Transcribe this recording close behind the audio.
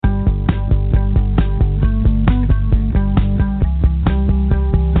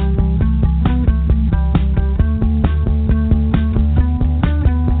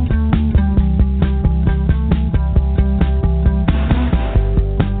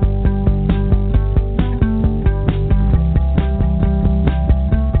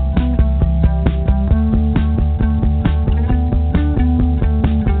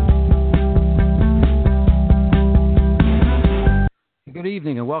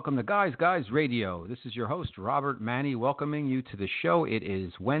welcome to Guys Radio. This is your host, Robert Manny, welcoming you to the show. It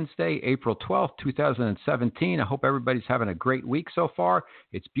is Wednesday, April 12th, 2017. I hope everybody's having a great week so far.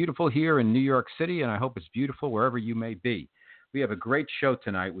 It's beautiful here in New York City, and I hope it's beautiful wherever you may be. We have a great show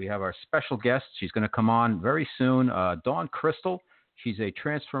tonight. We have our special guest. She's going to come on very soon, Dawn Crystal. She's a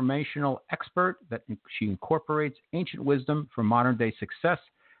transformational expert that she incorporates ancient wisdom for modern-day success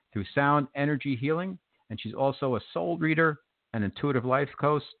through sound energy healing, and she's also a soul reader, an intuitive life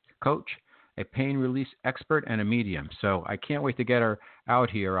coach, a pain release expert, and a medium. So I can't wait to get her out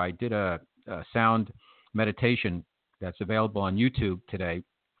here. I did a sound meditation that's available on YouTube today.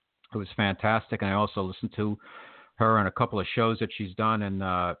 It was fantastic, and I also listened to her on a couple of shows that she's done,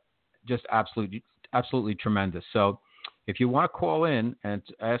 and just absolutely tremendous. So if you want to call in and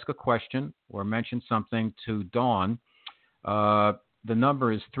ask a question or mention something to Dawn, the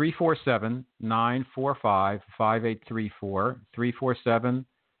number is 347-945-5834,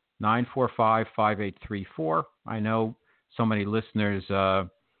 347-945-5834. I know so many listeners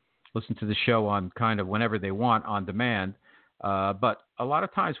listen to the show on kind of whenever they want on demand, but a lot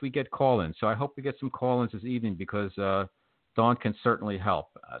of times we get call-ins. So I hope we get some call-ins this evening because Dawn can certainly help.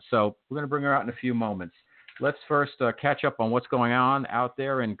 So we're going to bring her out in a few moments. Let's first catch up on what's going on out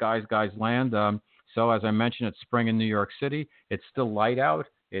there in Guys Land. So as I mentioned, it's spring in New York City. It's still light out.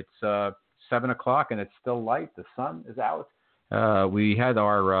 It's 7 o'clock and it's still light. The sun is out. We had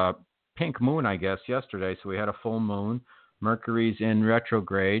our pink moon, I guess, yesterday. So we had a full moon. Mercury's in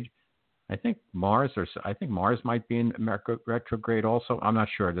retrograde. I think Mars might be in retrograde also. I'm not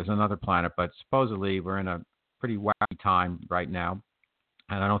sure. There's another planet, but supposedly we're in a pretty wacky time right now.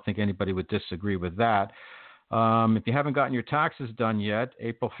 And I don't think anybody would disagree with that. If you haven't gotten your taxes done yet,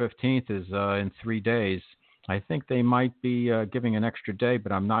 April 15th is in 3 days. I think they might be giving an extra day,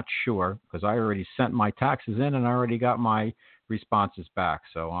 but I'm not sure because I already sent my taxes in and I already got my responses back.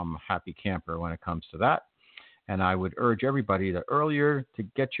 So I'm a happy camper when it comes to that. And I would urge everybody the earlier to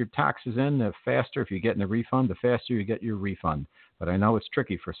get your taxes in, the faster. If you're getting a refund, the faster you get your refund. But I know it's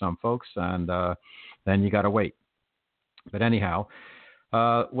tricky for some folks, and then you got to wait. But anyhow,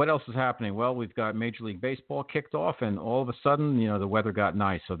 what else is happening? Well, we've got Major League Baseball kicked off, and all of a sudden, the weather got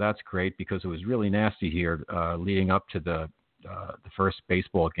nice. So that's great because it was really nasty here leading up to the first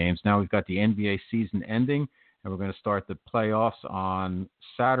baseball games. Now we've got the NBA season ending, and we're going to start the playoffs on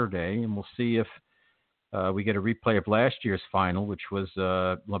Saturday, and we'll see if we get a replay of last year's final, which was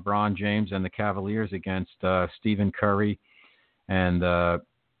LeBron James and the Cavaliers against Stephen Curry and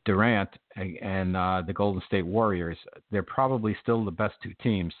Durant and the Golden State Warriors. They're probably still the best two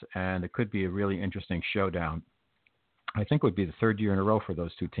teams, and it could be a really interesting showdown. I think it would be the third year in a row for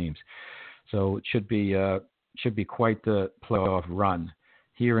those two teams. So it should be quite the playoff run.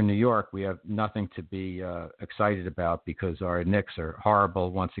 Here in New York, we have nothing to be excited about because our Knicks are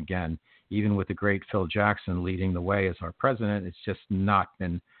horrible once again. Even with the great Phil Jackson leading the way as our president, it's just not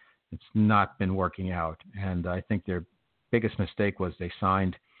been working out. And I think their biggest mistake was they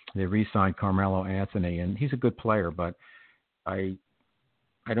re-signed Carmelo Anthony, and he's a good player, but I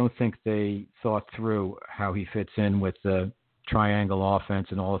don't think they thought through how he fits in with the triangle offense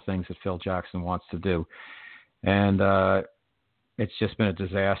and all the things that Phil Jackson wants to do. And it's just been a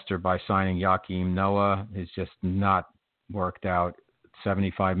disaster by signing Joakim Noah. It's just not worked out.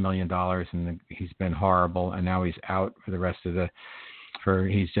 $75 million, and he's been horrible, and now he's out for the rest of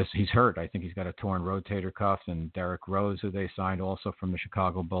he's hurt. I think he's got a torn rotator cuff, and Derrick Rose, who they signed also from the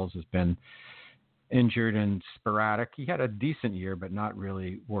Chicago Bulls, has been injured and sporadic. He had a decent year, but not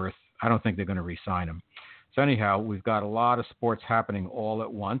really I don't think they're going to re-sign him. So anyhow, we've got a lot of sports happening all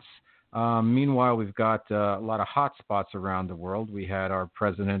at once. Meanwhile, we've got a lot of hot spots around the world. We had our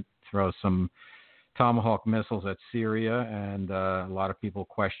president throw some Tomahawk missiles at Syria, and a lot of people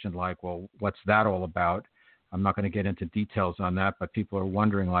questioned, well, what's that all about? I'm not going to get into details on that, but people are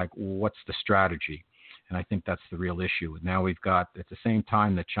wondering, what's the strategy? And I think that's the real issue. Now we've got, at the same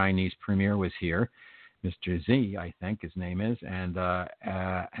time, the Chinese premier was here, Mr. Xi, I think his name is, and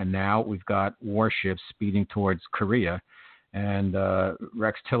now we've got warships speeding towards Korea. And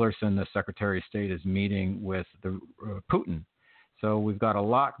Rex Tillerson, the Secretary of State, is meeting with Putin. So we've got a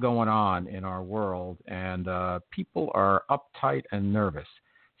lot going on in our world, and people are uptight and nervous.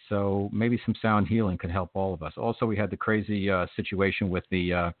 So maybe some sound healing can help all of us. Also, we had the crazy situation with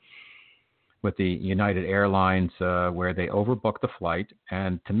the United Airlines where they overbooked the flight.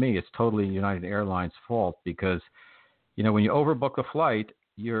 And to me, it's totally United Airlines' fault because, when you overbook a flight,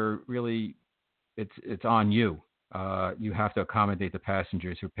 it's on you. You have to accommodate the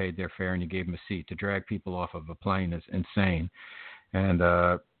passengers who paid their fare and you gave them a seat. To drag people off of a plane is insane. And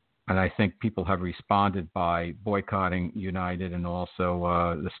And I think people have responded by boycotting United, and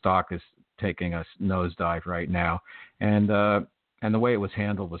also the stock is taking a nosedive right now. And the way it was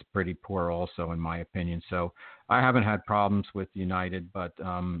handled was pretty poor, also, in my opinion. So I haven't had problems with United, but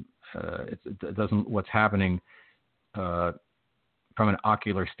it doesn't. What's happening from an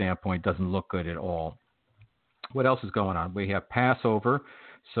ocular standpoint doesn't look good at all. What else is going on? We have Passover,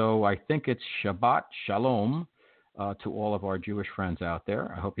 so I think it's Shabbat Shalom to all of our Jewish friends out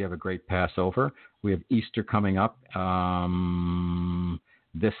there. I hope you have a great Passover. We have Easter coming up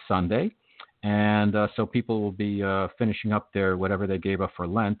this Sunday, and so people will be finishing up their whatever they gave up for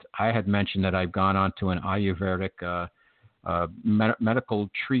Lent. I had mentioned that I've gone on to an Ayurvedic medical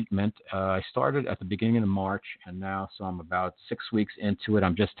treatment. I started at the beginning of March, and now, so I'm about 6 weeks into it.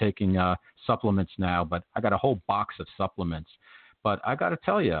 I'm just taking supplements now, but I got a whole box of supplements. But I got to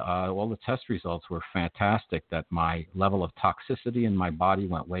tell you, all the test results were fantastic, that my level of toxicity in my body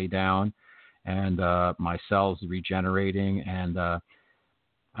went way down, and my cells regenerating. And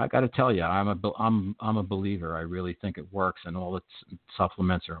I got to tell you, I'm a believer. I really think it works, and all its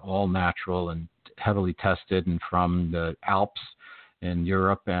supplements are all natural and heavily tested, and from the Alps in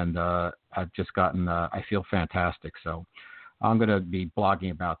Europe. And I've just gotten, I feel fantastic. So I'm going to be blogging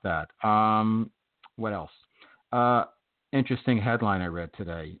about that. What else? Interesting headline I read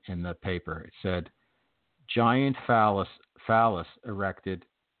today in the paper. It said, giant phallus erected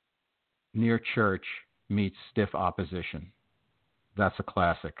near church meets stiff opposition. That's a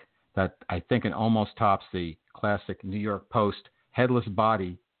classic. That, I think, it almost tops the classic New York Post headless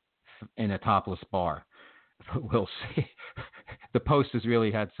body in a topless bar. We'll see. The Post has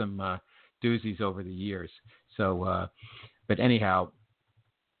really had some doozies over the years. So, but anyhow,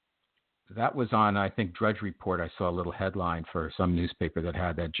 that was on, I think, Drudge Report. I saw a little headline for some newspaper that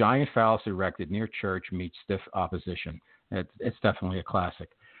had that. Giant phallus erected near church meets stiff opposition. It's definitely a classic.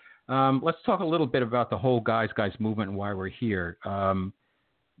 Let's talk a little bit about the whole Guys movement and why we're here.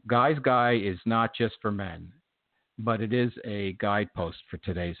 Guys is not just for men, but it is a guidepost for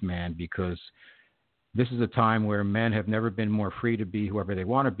today's man, because this is a time where men have never been more free to be whoever they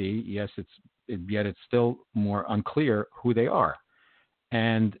want to be. Yes, yet it's still more unclear who they are.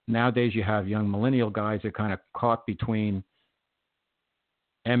 And nowadays you have young millennial guys that are kind of caught between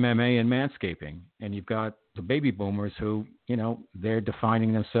MMA and manscaping. And you've got the baby boomers who, they're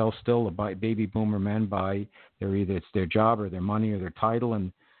defining themselves still by baby boomer men by it's their job or their money or their title.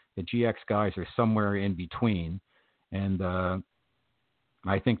 And the GX guys are somewhere in between. And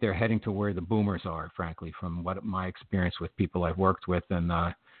I think they're heading to where the boomers are, frankly, from what my experience with people I've worked with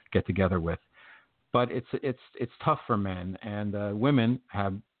and get together with. But it's tough for men, and women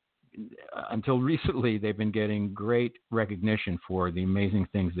have, until recently, they've been getting great recognition for the amazing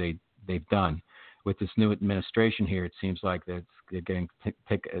things they've done. With this new administration here, it seems like they're getting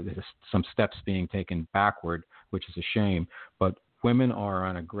some steps being taken backward, which is a shame. But women are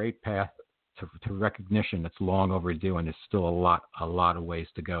on a great path to recognition that's long overdue, and there's still a lot of ways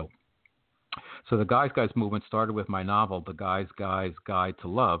to go. So the Guys movement started with my novel, The Guys Guide to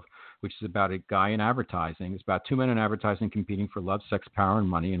Love, which is about a guy in advertising. It's about two men in advertising competing for love, sex, power, and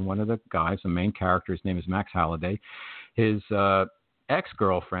money. And one of the guys, the main character, his name is Max Halliday. His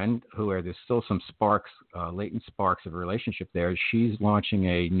ex-girlfriend, there's still some sparks, latent sparks of a relationship there. She's launching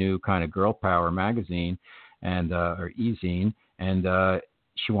a new kind of girl power magazine, or e-zine, and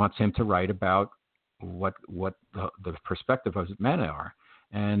she wants him to write about what the perspective of men are.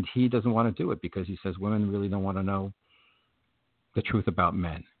 And he doesn't want to do it because he says women really don't want to know the truth about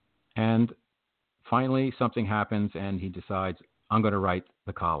men. And finally, something happens, and he decides, I'm going to write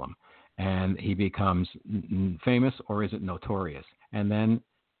the column. And he becomes famous, or is it notorious? And then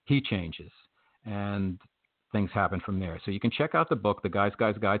he changes, and things happen from there. So you can check out the book, The Guys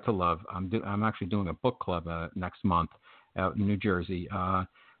Guide to Love. I'm actually doing a book club next month out in New Jersey.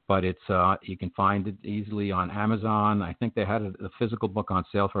 But it's you can find it easily on Amazon. I think they had a physical book on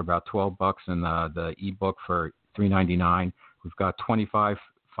sale for about $12, and the ebook for $3.99. We've got 25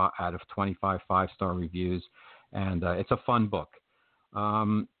 out of 25 5-star reviews, and it's a fun book.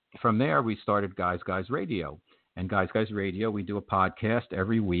 From there, we started Guys Radio. And Guys Radio, we do a podcast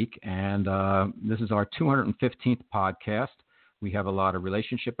every week, and this is our 215th podcast. We have a lot of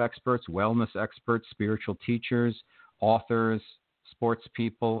relationship experts, wellness experts, spiritual teachers, authors, sports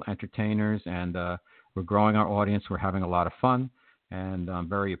people, entertainers, and we're growing our audience. We're having a lot of fun, and I'm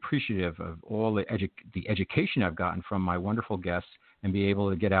very appreciative of all the education I've gotten from my wonderful guests and be able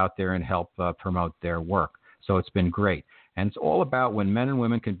to get out there and help promote their work. So it's been great. And it's all about when men and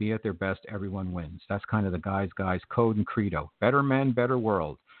women can be at their best, everyone wins. That's kind of the Guys code and credo. Better men, better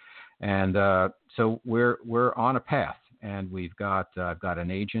world. And so we're on a path. and I've got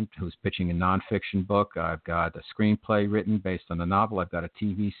an agent who's pitching a nonfiction book. I've got a screenplay written based on the novel. I've got a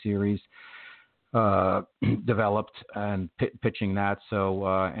TV series developed and pitching that. So,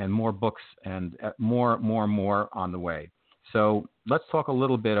 and more books and more on the way. So let's talk a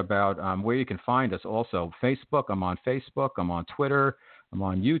little bit about where you can find us. Also, Facebook. I'm on Facebook. I'm on Twitter. I'm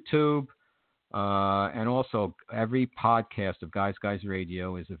on YouTube. And also, every podcast of Guys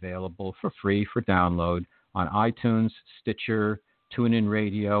Radio is available for free for download on iTunes, Stitcher, TuneIn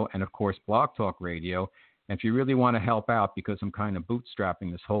Radio, and of course, Blog Talk Radio. And if you really want to help out, because I'm kind of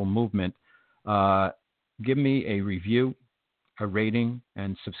bootstrapping this whole movement, give me a review, a rating,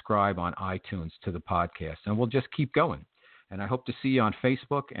 and subscribe on iTunes to the podcast. And we'll just keep going. And I hope to see you on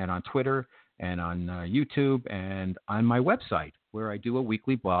Facebook and on Twitter and on YouTube and on my website, where I do a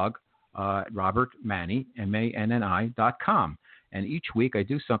weekly blog at robertmanni, MANNI.com. And each week I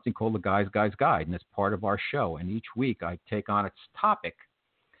do something called the Guys Guide, and it's part of our show. And each week I take on its topic.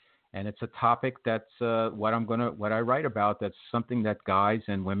 And it's a topic that's what I write about. That's something that guys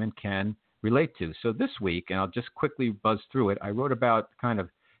and women can relate to. So this week, and I'll just quickly buzz through it, I wrote about kind of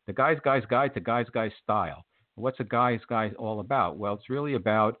the Guys Guide to Guys Style. What's a Guys all about? Well, it's really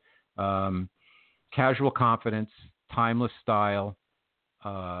about casual confidence, timeless style,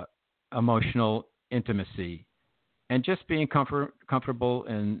 emotional intimacy, and just being comfortable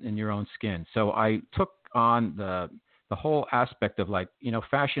in your own skin. So I took on the whole aspect of, like,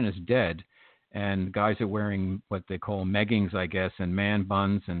 fashion is dead, and guys are wearing what they call meggings, I guess, and man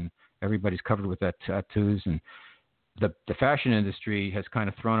buns, and everybody's covered with that tattoos, and the fashion industry has kind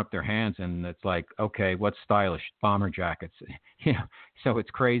of thrown up their hands, and it's like, okay, what's stylish? Bomber jackets, so it's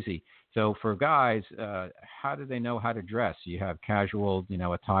crazy. So for guys, how do they know how to dress? You have casual,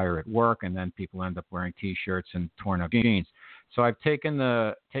 attire at work, and then people end up wearing T-shirts and torn up jeans. So I've taken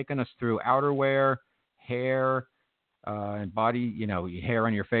us through outerwear, hair, and body, hair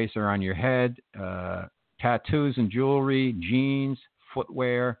on your face or on your head, tattoos and jewelry, jeans,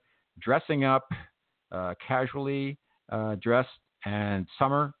 footwear, dressing up, casually dressed, and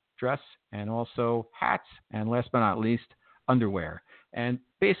summer dress, and also hats, and last but not least, underwear. And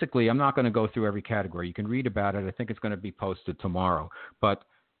basically, I'm not going to go through every category. You can read about it. I think it's going to be posted tomorrow. But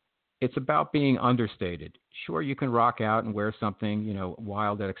it's about being understated. Sure, you can rock out and wear something,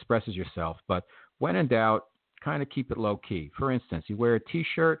 wild that expresses yourself. But when in doubt, kind of keep it low key. For instance, you wear a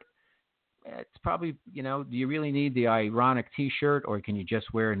T-shirt. It's probably, do you really need the ironic T-shirt, or can you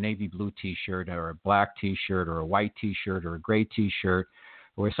just wear a navy blue T-shirt or a black T-shirt or a white T-shirt or a gray T-shirt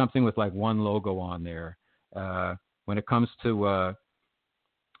or something with like one logo on there? When it comes to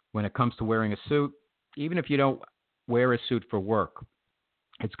wearing a suit, even if you don't wear a suit for work,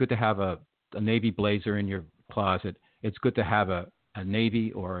 it's good to have a navy blazer in your closet. It's good to have a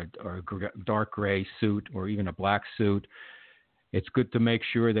navy or a dark gray suit, or even a black suit. It's good to make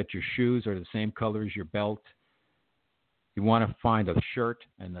sure that your shoes are the same color as your belt. You want to find a shirt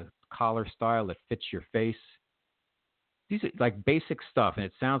and the collar style that fits your face. These are like basic stuff, and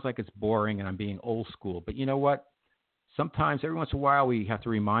it sounds like it's boring and I'm being old school. But you know what? Sometimes, every once in a while, we have to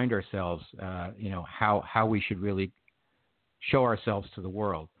remind ourselves, how we should really show ourselves to the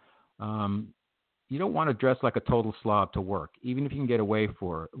world. You don't want to dress like a total slob to work, even if you can get away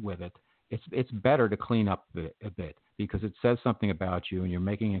with it. It's better to clean up a bit, because it says something about you, and you're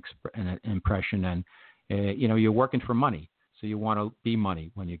making an impression, and you're working for money, so you want to be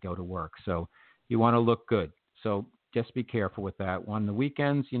money when you go to work. So you want to look good. So just be careful with that. On the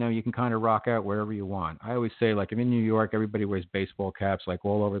weekends, you can kind of rock out wherever you want. I always say, like, I'm in New York, everybody wears baseball caps like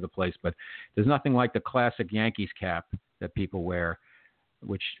all over the place, but there's nothing like the classic Yankees cap that people wear,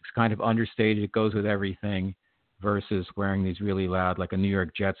 which is kind of understated. It goes with everything, versus wearing these really loud, like a New York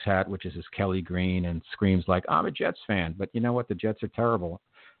Jets hat, which is this Kelly green and screams like, I'm a Jets fan. But you know what? The Jets are terrible.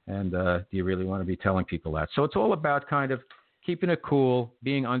 And do you really want to be telling people that? So it's all about kind of keeping it cool,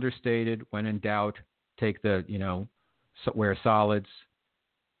 being understated. When in doubt, take wear solids.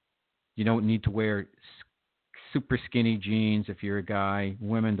 You don't need to wear super skinny jeans if you're a guy.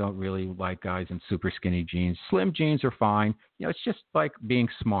 Women don't really like guys in super skinny jeans. Slim jeans are fine. It's just like being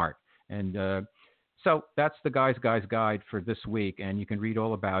smart. And so that's the Guys Guide for this week, and you can read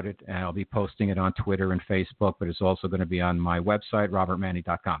all about it, and I'll be posting it on Twitter and Facebook, but it's also going to be on my website,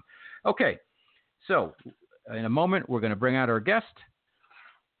 robertmanni.com. Okay, so in a moment, we're going to bring out our guest,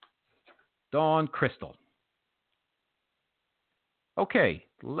 Dawn Crystal. Okay,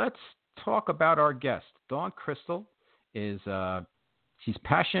 let's talk about our guest. Dawn Crystal is she's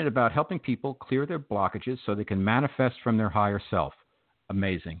passionate about helping people clear their blockages so they can manifest from their higher self.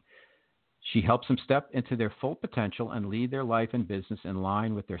 Amazing. She helps them step into their full potential and lead their life and business in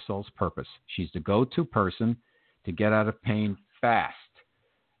line with their soul's purpose. She's the go-to person to get out of pain fast.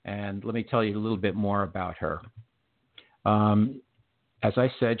 And let me tell you a little bit more about her. As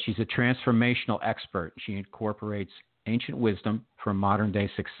I said, she's a transformational expert. She incorporates ancient wisdom for modern day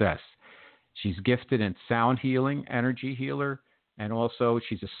success. She's gifted in sound healing, energy healer, and also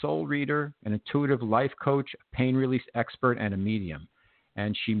she's a soul reader, an intuitive life coach, a pain release expert, and a medium.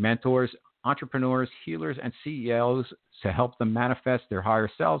 And she mentors entrepreneurs, healers, and CEOs to help them manifest their higher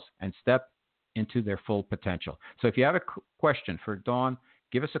selves and step into their full potential. So if you have a question for Dawn,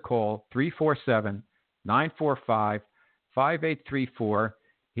 give us a call, 347-945-5834.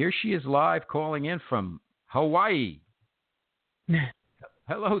 Here she is live calling in from Hawaii.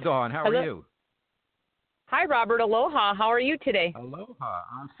 Hello, Dawn. How are you? Hi, Robert. Aloha. How are you today? Aloha.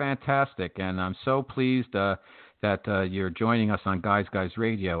 I'm fantastic, and I'm so pleased that you're joining us on Guys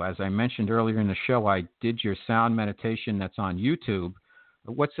Radio. As I mentioned earlier in the show, I did your sound meditation that's on YouTube.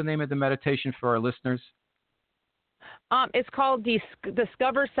 What's the name of the meditation for our listeners? It's called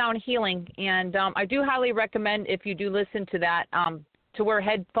Discover Sound Healing, and I do highly recommend, if you do listen to that, to wear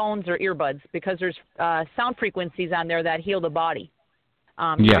headphones or earbuds, because there's sound frequencies on there that heal the body.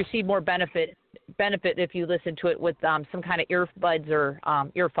 You receive more benefit if you listen to it with some kind of earbuds or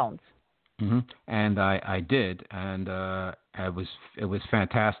earphones. Mm-hmm. And I did, and it was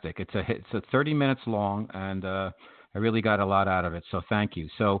fantastic. It's 30 minutes long, and I really got a lot out of it. So thank you.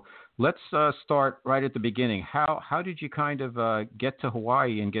 So let's start right at the beginning. How did you kind of get to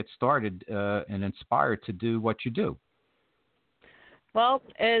Hawaii and get started and inspired to do what you do? Well,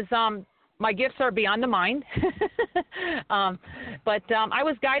 as my gifts are beyond the mind, but I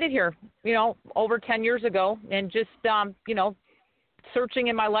was guided here, over 10 years ago, and just, searching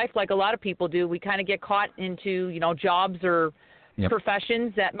in my life like a lot of people do. We kind of get caught into, jobs or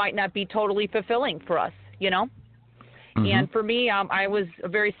professions that might not be totally fulfilling for us, Mm-hmm. And for me, I was a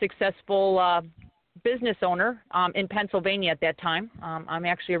very successful business owner in Pennsylvania at that time. I'm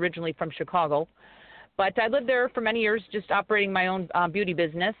actually originally from Chicago. But I lived there for many years, just operating my own beauty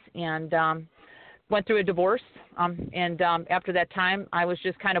business, and went through a divorce. And after that time, I was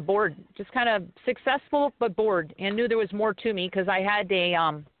just kind of bored, just kind of successful but bored, and knew there was more to me, because I had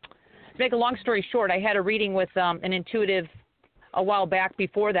to make a long story short, I had a reading with an intuitive a while back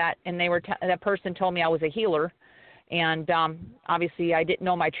before that, and that person told me I was a healer. And obviously, I didn't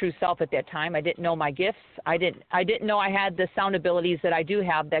know my true self at that time. I didn't know my gifts. I didn't know I had the sound abilities that I do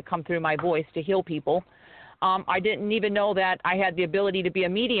have that come through my voice to heal people. I didn't even know that I had the ability to be a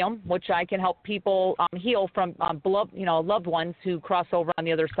medium, which I can help people heal from loved ones who cross over on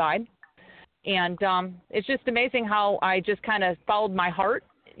the other side. And it's just amazing how I just kind of followed my heart,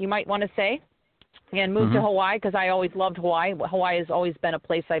 you might want to say, and moved to Hawaii, because I always loved Hawaii. Hawaii has always been a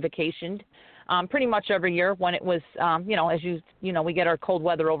place I vacationed. Pretty much every year when it was, as we get our cold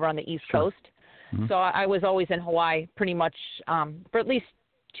weather over on the East Coast. Mm-hmm. So I was always in Hawaii pretty much for at least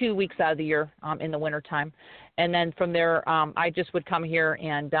 2 weeks out of the year in the wintertime. And then from there, I just would come here,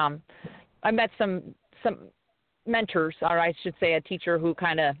 and I met some mentors, or I should say a teacher who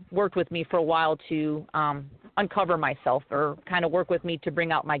kind of worked with me for a while to uncover myself, or kind of work with me to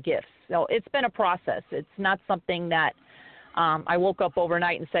bring out my gifts. So it's been a process. It's not something that I woke up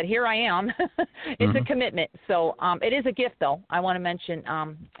overnight and said, here I am. It's a commitment. So it is a gift, though. I want to mention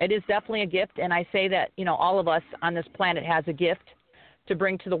it is definitely a gift. And I say that, all of us on this planet has a gift to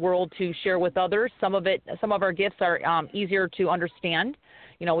bring to the world to share with others. Some of our gifts are easier to understand.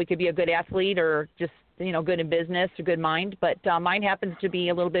 We could be a good athlete, or just, good in business, a good mind. But mine happens to be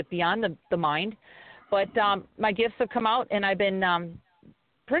a little bit beyond the mind. But my gifts have come out, and I've been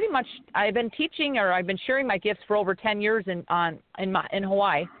I've been teaching, or I've been sharing my gifts for over 10 years in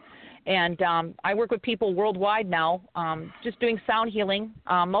Hawaii. And I work with people worldwide now, just doing sound healing.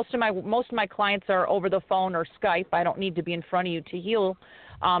 Most of my clients are over the phone or Skype. I don't need to be in front of you to heal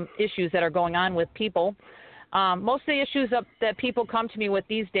issues that are going on with people. Most of the issues that people come to me with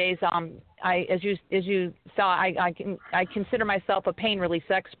these days, as you saw, I consider myself a pain release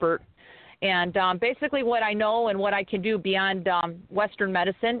expert. And basically what I know and what I can do beyond Western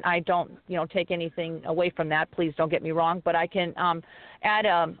medicine, I don't, take anything away from that. Please don't get me wrong. But I can add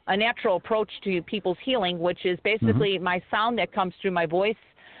a natural approach to people's healing, which is basically my sound that comes through my voice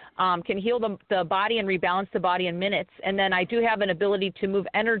can heal the body and rebalance the body in minutes. And then I do have an ability to move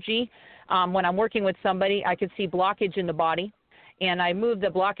energy. When I'm working with somebody, I can see blockage in the body, and I move the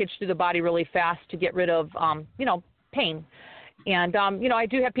blockage through the body really fast to get rid of, pain. And, I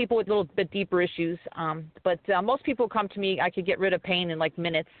do have people with a little bit deeper issues, but most people come to me, I could get rid of pain in like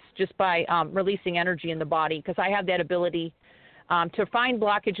minutes just by releasing energy in the body, because I have that ability to find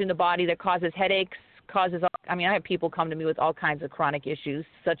blockage in the body that causes headaches, I have people come to me with all kinds of chronic issues,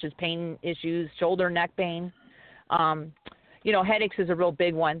 such as pain issues, shoulder, neck pain, Headaches is a real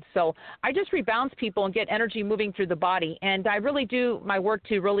big one. So I just rebalance people and get energy moving through the body. And I really do my work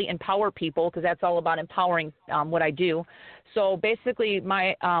to really empower people, because that's all about empowering what I do. So basically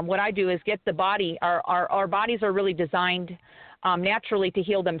what I do is get the body, our bodies are really designed naturally to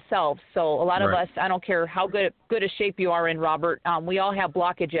heal themselves. So a lot of us, I don't care how good a shape you are in, Robert, we all have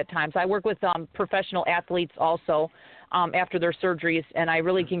blockage at times. I work with professional athletes also after their surgeries, and I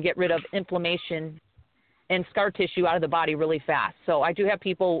really can get rid of inflammation and scar tissue out of the body really fast. So I do have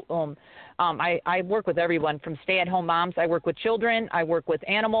people, I work with everyone from stay-at-home moms. I work with children. I work with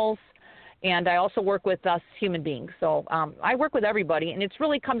animals. And I also work with us human beings. So I work with everybody, and it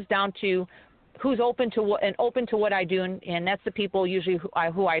really comes down to who's open to what I do, and that's the people usually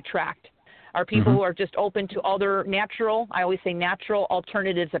who I attract, are people who are just open to other natural, I always say natural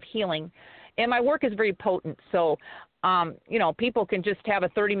alternatives of healing. And my work is very potent. So people can just have a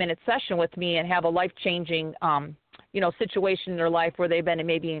 30-minute session with me and have a life-changing, situation in their life where they've been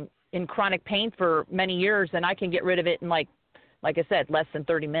maybe in chronic pain for many years, and I can get rid of it in, like I said, less than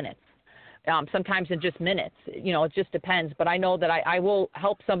 30 minutes. Sometimes in just minutes. It just depends. But I know that I will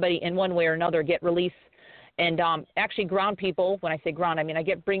help somebody in one way or another get release and actually ground people. When I say ground, I mean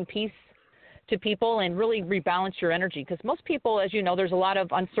bring peace to people and really rebalance your energy. Because most people, as you know, there's a lot of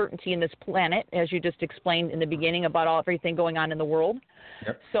uncertainty in this planet, as you just explained in the beginning about everything going on in the world.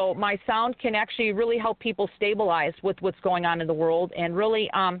 Yep. So my sound can actually really help people stabilize with what's going on in the world and really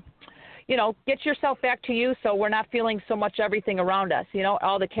get yourself back to you, so we're not feeling so much everything around us,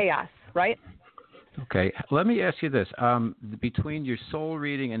 all the chaos. Right? Okay. Let me ask you this. Between your soul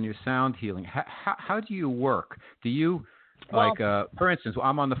reading and your sound healing, how do you work? Do you, for instance,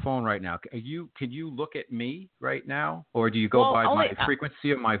 I'm on the phone right now. Can you look at me right now? Or do you go by my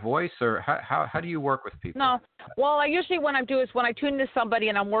frequency of my voice? Or how do you work with people? No. Well, I usually when I tune into somebody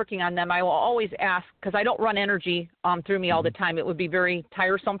and I'm working on them, I will always ask, because I don't run energy through me all the time. It would be very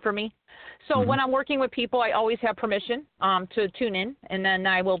tiresome for me. So when I'm working with people, I always have permission to tune in, and then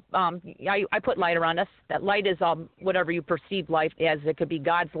I will I put light around us. That light is whatever you perceive light as. It could be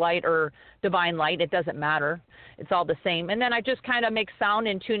God's light or divine light. It doesn't matter. It's all the same. And then I just kind of make sound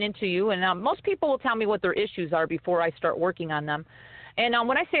and tune into you. And most people will tell me what their issues are before I start working on them. And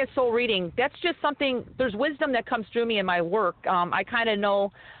when I say a soul reading, that's just something, there's wisdom that comes through me in my work. I kind of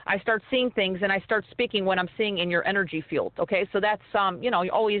know, I start seeing things and I start speaking when I'm seeing in your energy field. Okay, so that's, you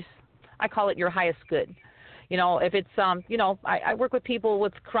always, I call it your highest good. If it's, I work with people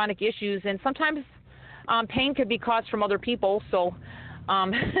with chronic issues, and sometimes pain could be caused from other people, so,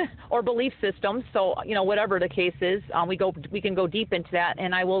 or belief systems. So, whatever the case is, we can go deep into that,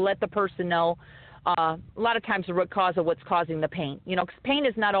 and I will let the person know a lot of times the root cause of what's causing the pain. 'Cause pain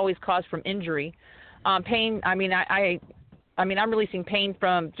is not always caused from injury. Pain, I'm releasing pain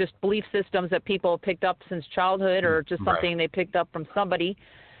from just belief systems that people have picked up since childhood, or just something they picked up from somebody.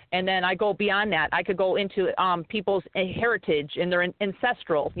 And then I go beyond that. I could go into people's heritage and their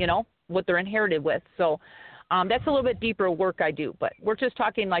ancestral, what they're inherited with. So that's a little bit deeper work I do. But we're just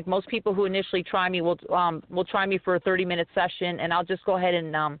talking like most people who initially try me will try me for a 30-minute session, and I'll just go ahead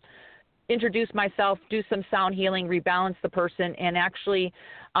and introduce myself, do some sound healing, rebalance the person, and actually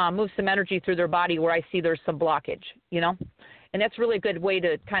move some energy through their body where I see there's some blockage, And that's really a good way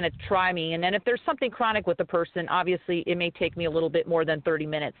to kind of try me. And then if there's something chronic with the person, obviously it may take me a little bit more than 30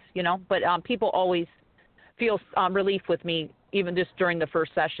 minutes, But people always feel relief with me, even just during the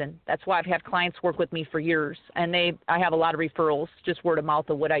first session. That's why I've had clients work with me for years. And I have a lot of referrals, just word of mouth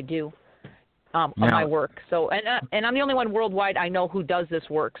of what I do. Of my work. So, and I'm the only one worldwide I know who does this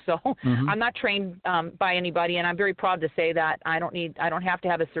work. So I'm not trained by anybody, and I'm very proud to say that I don't have to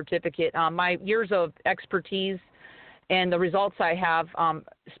have a certificate. My years of expertise and the results I have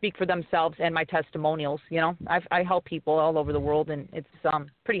speak for themselves, and my testimonials. I help people all over the world, and it's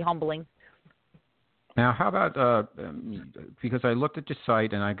pretty humbling. Now, how about because I looked at your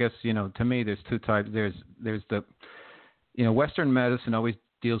site, and I guess to me there's two types. There's the Western medicine always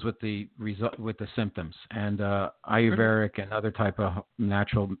deals with the symptoms, and Ayurvedic and other type of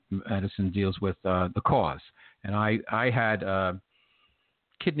natural medicine deals with the cause. And I had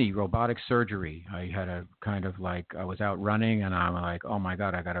kidney robotic surgery. I had a kind of I was out running, and I'm like, oh my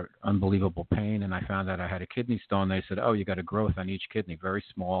God, I got an unbelievable pain, and I found out I had a kidney stone. They said, oh, you got a growth on each kidney, very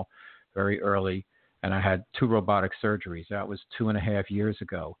small, very early, and I had 2 robotic surgeries. That was 2.5 years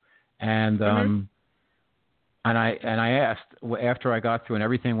ago, and And I asked after I got through and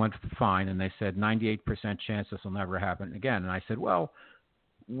everything went fine, and they said 98% chance this will never happen again. And I said, well,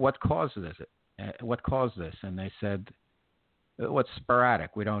 what caused this? What caused this? And they said, well, it's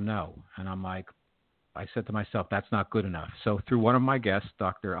sporadic. We don't know. And I said to myself, that's not good enough. So through one of my guests,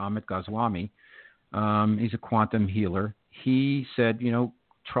 Dr. Amit Goswami, He's a quantum healer. He said,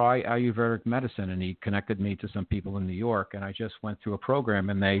 try Ayurvedic medicine, and he connected me to some people in New York, and I just went through a program,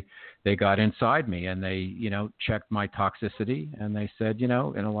 and they got inside me, and they checked my toxicity, and they said, in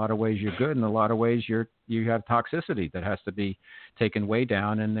a lot of ways you're good, in a lot of ways you have toxicity that has to be taken way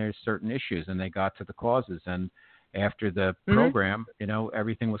down, and there's certain issues, and they got to the causes, and after the program,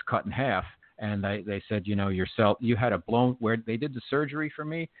 everything was cut in half. And they said, you had a blown, where they did the surgery for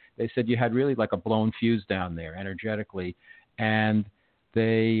me, they said you had really like a blown fuse down there energetically. And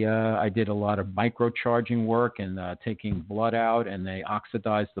I did a lot of microcharging work and taking blood out, and they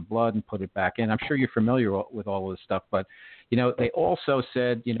oxidized the blood and put it back in. I'm sure you're familiar with all of this stuff, but, they also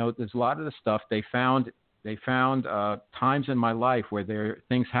said, there's a lot of the stuff they found times in my life where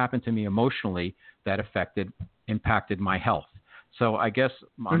things happened to me emotionally that impacted my health. So I guess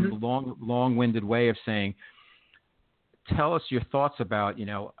a long-winded way of saying, tell us your thoughts about,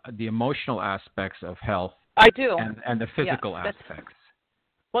 the emotional aspects of health. I do. And the physical aspects.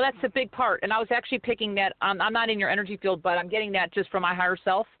 Well, that's a big part. And I was actually picking that. I'm not in your energy field, but I'm getting that just from my higher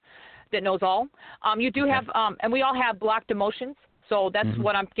self that knows all. You do have, and we all have blocked emotions. So that's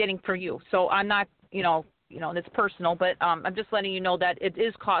what I'm getting for you. So I'm not, it's personal, but I'm just letting you know that it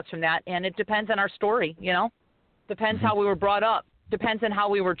is caused from that. And it depends on our story, Depends how we were brought up. Depends on how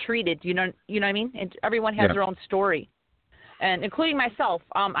we were treated. You know what I mean? And everyone has their own story, and including myself.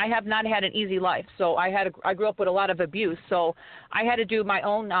 I have not had an easy life. So I grew up with a lot of abuse. So I had to do my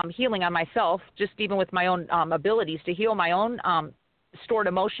own healing on myself, just even with my own abilities to heal my own stored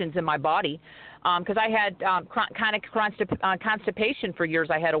emotions in my body. Because I had kind of constipation for years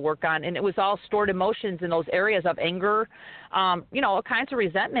I had to work on, and it was all stored emotions in those areas of anger, all kinds of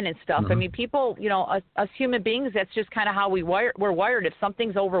resentment and stuff. I mean, people, us human beings, that's just kind of how we're wired. If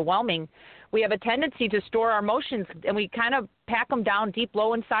something's overwhelming, we have a tendency to store our emotions, and we kind of pack them down deep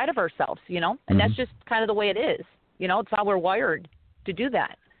low inside of ourselves, and that's just kind of the way it is. It's how we're wired to do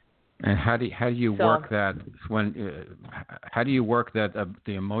that. And how do you work that how do you work that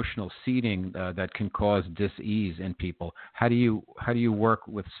the emotional seeding that can cause dis-ease in people? How do you work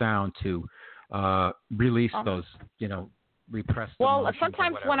with sound to release those repressed emotions? Well,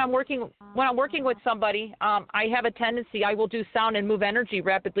 sometimes when I'm working with somebody, I have a tendency, I will do sound and move energy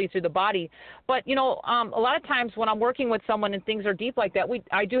rapidly through the body. But a lot of times when I'm working with someone and things are deep like that,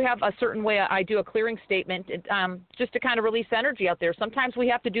 I do have a certain way I do a clearing statement, just to kind of release energy out there. Sometimes we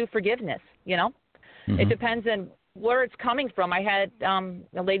have to do forgiveness. It depends on where it's coming from. I had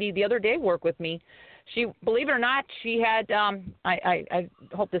a lady the other day work with me. She, believe it or not, she had, I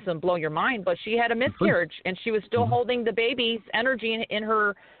hope this doesn't blow your mind, but she had a miscarriage, and she was still holding the baby's energy in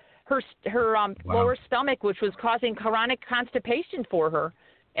her lower stomach, which was causing chronic constipation for her.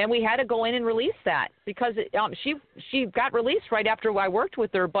 And we had to go in and release that because she got released right after I worked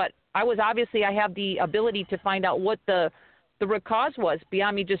with her. But I have the ability to find out what the root cause was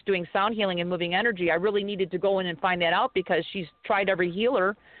beyond me just doing sound healing and moving energy. I really needed to go in and find that out because she's tried every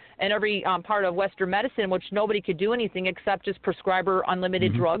healer and every part of Western medicine, which nobody could do anything except just prescribe her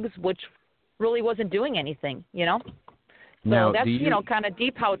unlimited drugs, which really wasn't doing anything, So now, that's, kind of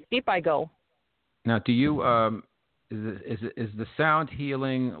deep how deep I go. Now, do you, is the sound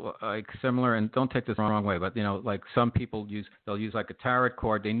healing like similar, and don't take this the wrong way, but, like some people they'll use like a tarot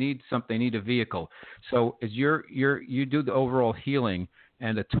card. They need a vehicle. So is you do the overall healing,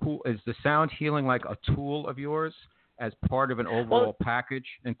 and is the sound healing like a tool of yours as part of an overall package,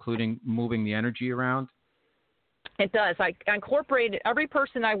 including moving the energy around? It does. I incorporate every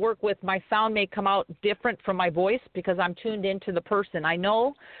person I work with. My sound may come out different from my voice because I'm tuned into the person. I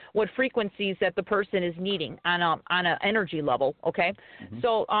know what frequencies that the person is needing on an energy level. Okay,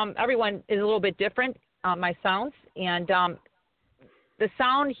 so everyone is a little bit different. My sounds and the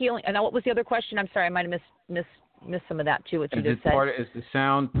sound healing. And what was the other question? I'm sorry, I might have missed some of that too. What you just said. Is the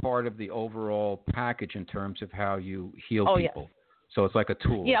sound part of the overall package in terms of how you heal people? Yes. So it's like a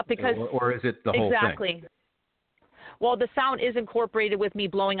tool. Yeah, because or is it the whole thing? Exactly. Well, the sound is incorporated with me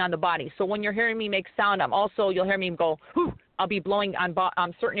blowing on the body. So when you're hearing me make sound, you'll hear me go, whew, I'll be blowing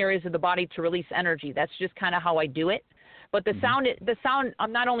on certain areas of the body to release energy. That's just kind of how I do it. But the sound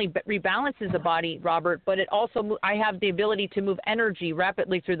not only rebalances the body, Robert, but it also, I have the ability to move energy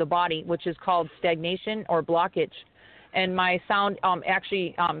rapidly through the body, which is called stagnation or blockage. And my sound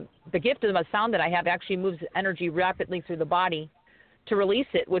the gift of the sound that I have actually moves energy rapidly through the body to release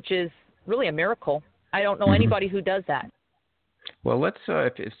it, which is really a miracle. I don't know anybody who does that. Well, let's,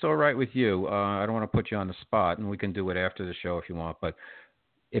 if it's all right with you, I don't want to put you on the spot, and we can do it after the show if you want, but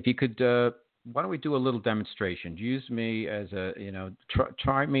if you could, why don't we do a little demonstration? Use me as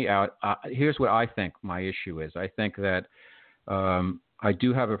try me out. Here's what I think my issue is. I think that I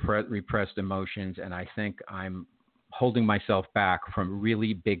do have repressed emotions, and I think I'm holding myself back from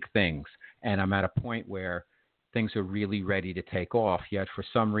really big things. And I'm at a point where things are really ready to take off, yet for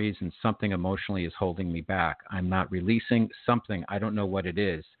some reason, something emotionally is holding me back. I'm not releasing something. I don't know what it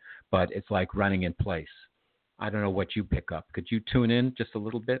is, but it's like running in place. I don't know what you pick up. Could you tune in just a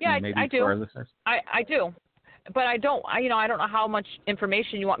little bit? Yeah, and maybe I do. For our listeners? I do. But I don't know how much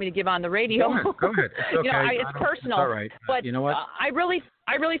information you want me to give on the radio. Go ahead. It's okay. It's personal. It's all right. But you know what? I really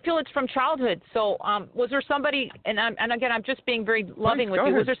feel it's from childhood. So, was there somebody? And again, I'm just being very loving with you.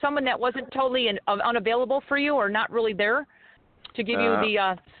 Ahead. Was there someone that wasn't totally unavailable for you, or not really there to give you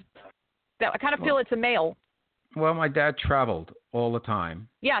the? That I kind of feel it's a male. Well, my dad traveled all the time.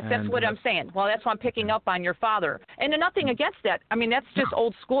 Yes, that's what I'm saying. Well, that's why I'm picking up on your father. And nothing against that. I mean, that's just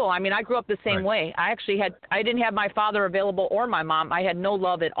old school. I mean, I grew up the same way. I didn't have my father available or my mom. I had no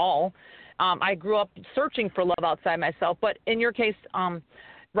love at all. I grew up searching for love outside myself. But in your case,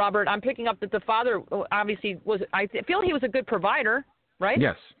 Robert, I'm picking up that the father obviously was, I feel he was a good provider, right?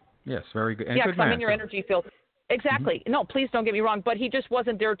 Yes, very good. And yeah, good man. I'm in your energy field. Exactly. Mm-hmm. No, please don't get me wrong, but he just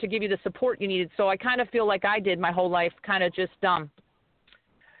wasn't there to give you the support you needed. So I kind of feel like I did my whole life, kind of just kind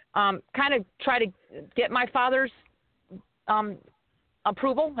of try to get my father's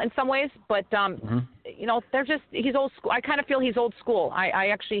approval in some ways, but he's old school. I kind of feel he's old school. I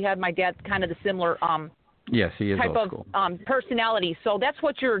actually had my dad kind of the similar yes, he is type old school. of personality. So that's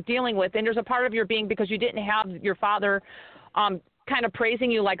what you're dealing with, and there's a part of your being because you didn't have your father kind of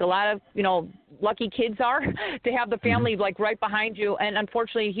praising you like a lot of, lucky kids are to have the family like right behind you. And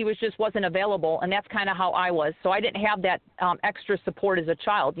unfortunately, he wasn't available. And that's kind of how I was. So I didn't have that extra support as a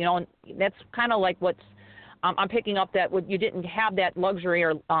child, and that's kind of like what's, I'm picking up that you didn't have that luxury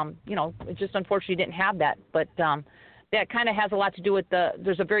or, it's just unfortunately you didn't have that. But that kind of has a lot to do with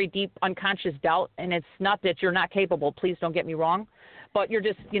there's a very deep unconscious doubt. And it's not that you're not capable. Please don't get me wrong. But you're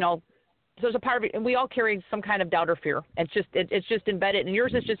just, there's a part of it, and we all carry some kind of doubt or fear. It's just embedded, and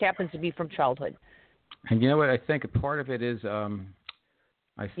yours just happens to be from childhood. And you know what? I think part of it is,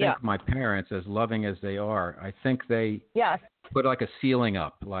 I think my parents, as loving as they are, I think they put like a ceiling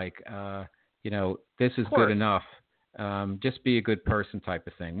up, like, this is good enough. Just be a good person type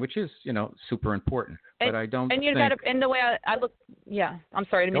of thing, which is, super important. But I don't and you got to, and the way I look, I'm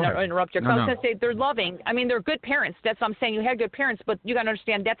sorry, I didn't mean to interrupt you. I was going to say they're loving. I mean, they're good parents. That's what I'm saying. You had good parents, but you got to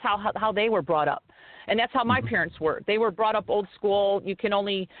understand that's how they were brought up. And that's how my parents were. They were brought up old school. You can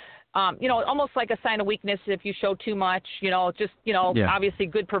only, almost like a sign of weakness if you show too much, obviously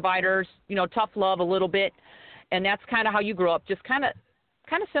good providers, tough love a little bit. And that's kind of how you grew up, just kind of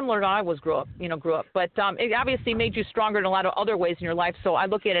similar to how I grew up. But it obviously made you stronger in a lot of other ways in your life. So I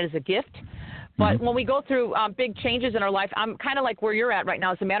look at it as a gift. But when we go through big changes in our life, I'm kind of like where you're at right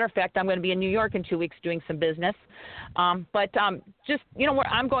now. As a matter of fact, I'm going to be in New York in 2 weeks doing some business. Just, where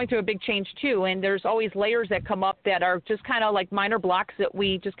I'm going through a big change too. And there's always layers that come up that are just kind of like minor blocks that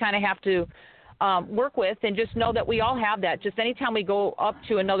we just kind of have to work with, and just know that we all have that. Just anytime we go up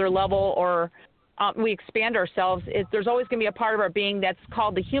to another level or we expand ourselves, there's always going to be a part of our being that's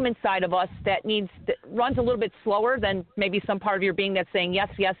called the human side of us that runs a little bit slower than maybe some part of your being that's saying yes,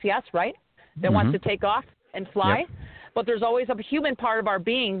 yes, yes, right? That wants to take off and fly. Yep. But there's always a human part of our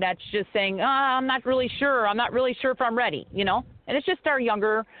being that's just saying, I'm not really sure. I'm not really sure if I'm ready, And it's just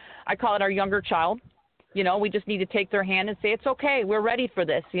I call it our younger child. We just need to take their hand and say, it's okay. We're ready for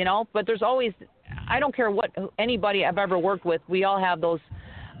this, But there's always, I don't care what anybody I've ever worked with, we all have those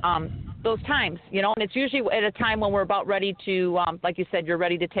times, and it's usually at a time when we're about ready to, like you said, you're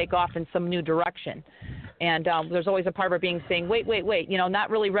ready to take off in some new direction. And there's always a part of our being saying, wait, not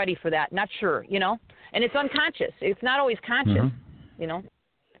really ready for that, not sure, and it's unconscious. It's not always conscious,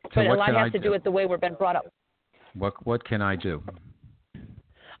 but a lot has to do with the way we've been brought up. What can I do?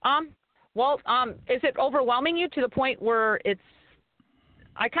 Is it overwhelming you to the point where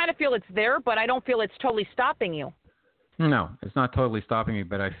I kind of feel it's there, but I don't feel it's totally stopping you. No, it's not totally stopping me,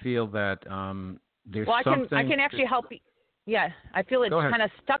 but I feel that there's something. I can actually help you. Yeah, I feel it's kind of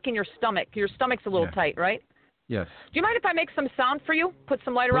stuck in your stomach. Your stomach's a little tight, right? Yes. Do you mind if I make some sound for you? Put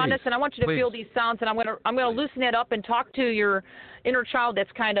some light around this, and I want you to feel these sounds, and I'm gonna loosen it up and talk to your inner child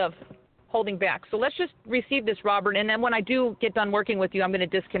that's kind of holding back. So let's just receive this, Robert, and then when I do get done working with you, I'm going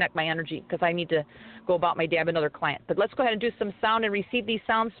to disconnect my energy because I need to go about my day. I have another client. But let's go ahead and do some sound and receive these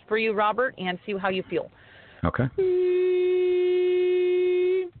sounds for you, Robert, and see how you feel. Okay.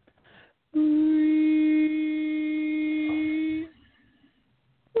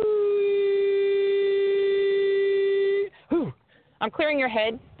 I'm clearing your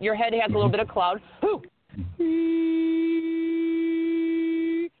head. Your head has a little bit of cloud.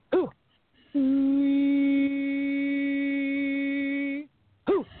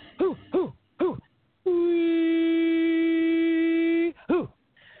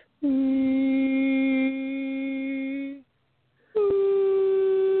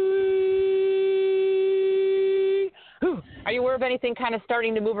 aware of anything kind of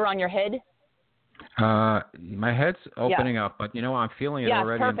starting to move around your head? My head's opening up, but I'm feeling it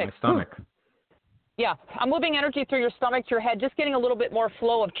already in my stomach. Yeah, I'm moving energy through your stomach to your head, just getting a little bit more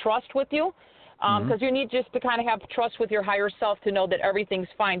flow of trust with you, because you need just to kind of have trust with your higher self to know that everything's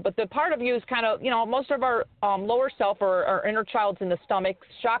fine. But the part of you is kind of, most of our lower self or our inner child's in the stomach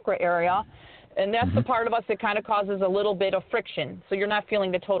chakra area, and that's the part of us that kind of causes a little bit of friction, so you're not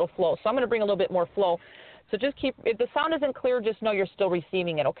feeling the total flow. So I'm going to bring a little bit more flow. So just if the sound isn't clear, just know you're still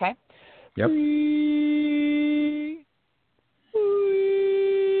receiving it, okay? Yep.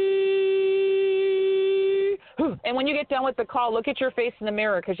 And when you get done with the call, look at your face in the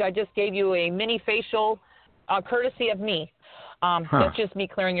mirror, because I just gave you a mini facial courtesy of me. That's just me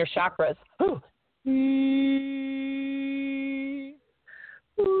clearing your chakras.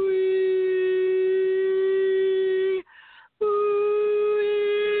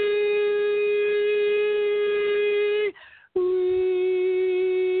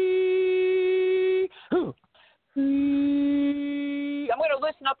 I'm going to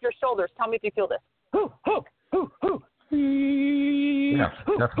loosen up your shoulders. Tell me if you feel this. Yeah,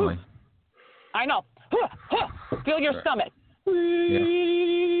 definitely. I know. Feel your stomach.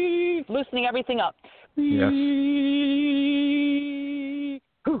 Yeah. Loosening everything up. Yes.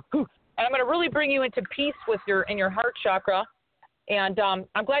 And I'm going to really bring you into peace in your heart chakra. And I'm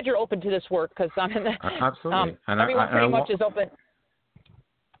glad you're open to this work, because I'm in the absolutely. Everyone pretty much is open.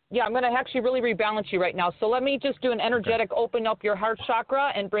 Yeah, I'm going to actually really rebalance you right now. So let me just do an energetic open up your heart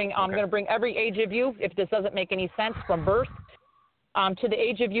chakra and bring. I'm going to bring every age of you, if this doesn't make any sense, from birth to the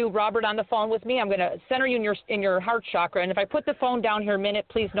age of you, Robert, on the phone with me. I'm going to center you in your heart chakra. And if I put the phone down here a minute,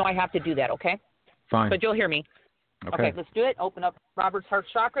 please know I have to do that, okay? Fine. But you'll hear me. Okay, let's do it. Open up Robert's heart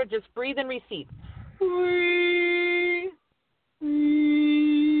chakra. Just breathe and receive.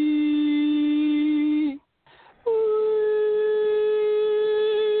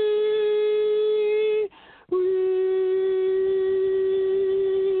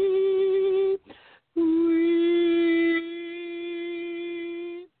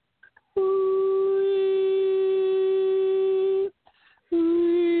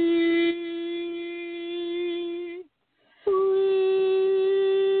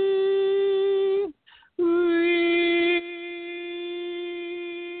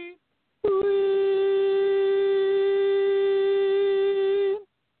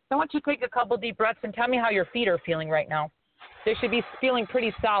 You take a couple deep breaths and tell me how your feet are feeling right now. They should be feeling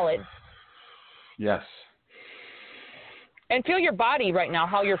pretty solid. Yes. And feel your body right now,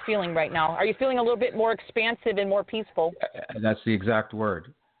 how you're feeling right now. Are you feeling a little bit more expansive and more peaceful? That's the exact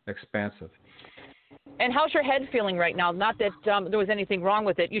word, expansive. And how's your head feeling right now? Not that there was anything wrong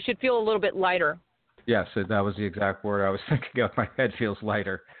with it. You should feel a little bit lighter. Yes, that was the exact word I was thinking of. My head feels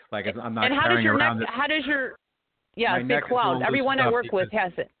lighter. Like I'm not and how carrying does your around neck, this. How does your my big cloud? Everyone I work with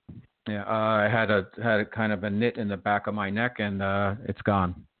has it. Yeah, I had a kind of a knit in the back of my neck, and it's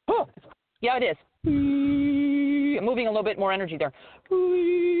gone. Oh, yeah, it is. I'm moving a little bit more energy there.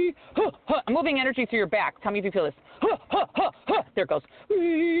 I'm moving energy through your back. Tell me if you feel this. There it goes.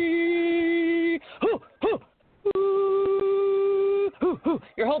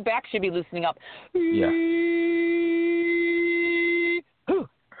 Your whole back should be loosening up. Yeah.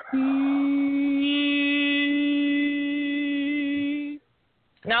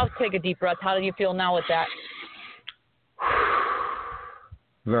 Now take a deep breath. How do you feel now with that?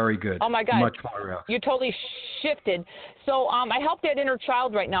 Very good. Oh, my God. Much more relaxed. You totally shifted. So I helped that inner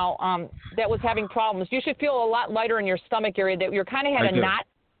child right now that was having problems. You should feel a lot lighter in your stomach area. That you kind of had a knot,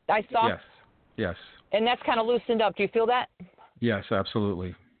 I saw. Yes. Yes. And that's kind of loosened up. Do you feel that? Yes,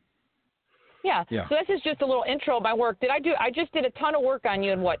 absolutely. Yeah. So this is just a little intro of my work. I just did a ton of work on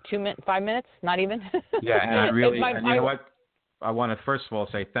you in 5 minutes? Not even? Yeah, and I really, you know what? I want to first of all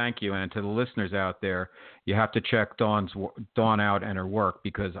say thank you, and to the listeners out there, you have to check Dawn out and her work,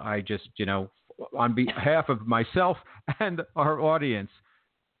 because I just, on behalf of myself and our audience,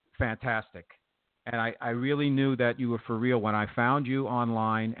 fantastic. And I really knew that you were for real when I found you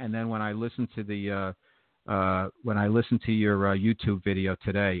online, and then when I listened to your YouTube video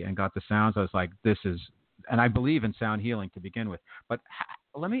today and got the sounds, I was like, this is, and I believe in sound healing to begin with. But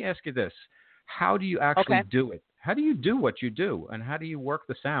let me ask you this: how do you actually do it? How do you do what you do, and how do you work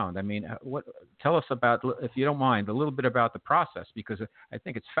the sound? I mean, tell us about, if you don't mind, a little bit about the process, because I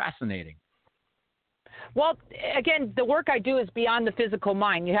think it's fascinating. Well, again, the work I do is beyond the physical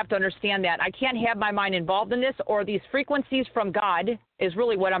mind. You have to understand that. I can't have my mind involved in this, or these frequencies from God is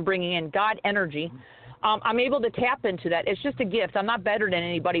really what I'm bringing in, God energy. I'm able to tap into that. It's just a gift. I'm not better than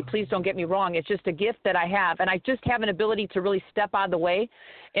anybody. Please don't get me wrong. It's just a gift that I have, and I just have an ability to really step out of the way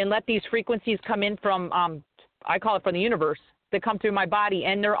and let these frequencies come in from I call it from the universe, that come through my body,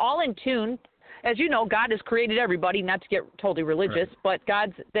 and they're all in tune. As you know, God has created everybody, not to get totally religious, but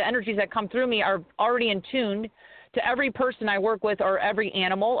the energies that come through me are already in tune to every person I work with, or every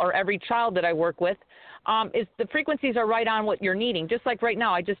animal, or every child that I work with. Is the frequencies are right on what you're needing. Just like right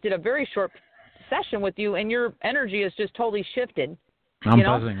now, I just did a very short session with you, and your energy is just totally shifted. I'm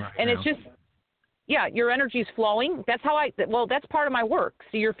buzzing right and now. It's just, yeah, your energy's flowing. That's how that's part of my work.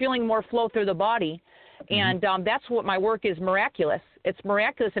 So you're feeling more flow through the body. And that's what my work is, miraculous. It's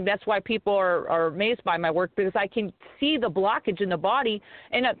miraculous, and that's why people are amazed by my work, because I can see the blockage in the body.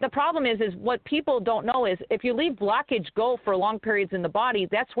 And the problem is what people don't know is if you leave blockage go for long periods in the body,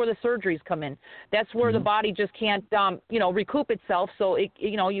 that's where the surgeries come in. That's where the body just can't, recoup itself. So,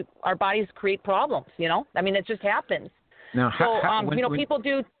 our bodies create problems, I mean, it just happens. Now, people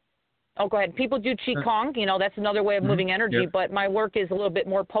do. Oh, go ahead. People do Qigong. That's another way of moving energy, but my work is a little bit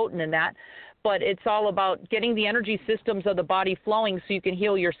more potent than that. But it's all about getting the energy systems of the body flowing so you can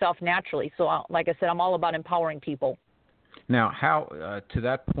heal yourself naturally. So, like I said, I'm all about empowering people. Now, how to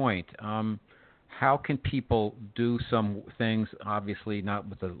that point, how can people do some things, obviously not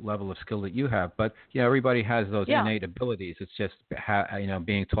with the level of skill that you have, but everybody has those innate abilities. It's just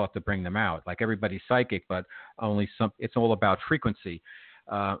being taught to bring them out. Like everybody's psychic, but it's all about frequency.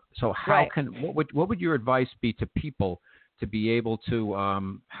 So how what would your advice be to people to be able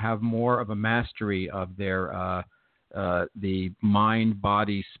to have more of a mastery of their the mind,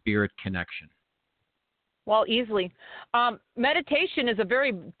 body, spirit connection? Well, easily. Meditation is a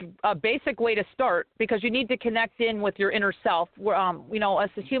very basic way to start, because you need to connect in with your inner self. As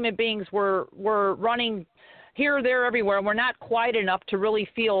human beings, we're running here, there, everywhere. We're not quiet enough to really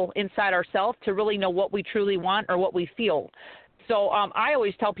feel inside ourselves, to really know what we truly want or what we feel. So I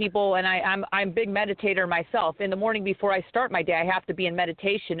always tell people, and I'm a big meditator myself, in the morning before I start my day, I have to be in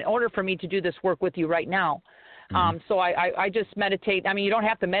meditation in order for me to do this work with you right now. So I just meditate. I mean, you don't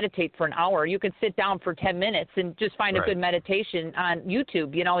have to meditate for an hour. You can sit down for 10 minutes and just find a good meditation on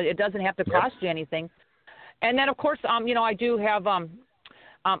YouTube. It doesn't have to cost you anything. And then, of course, I do have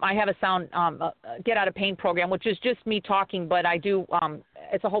I have a sound get out of pain program, which is just me talking, but I do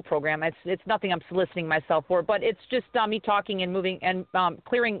it's a whole program. It's nothing I'm soliciting myself for, but it's just me talking and moving and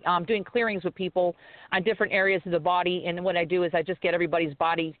clearing, doing clearings with people on different areas of the body. And what I do is I just get everybody's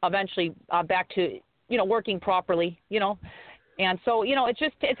body eventually back to working properly. And so,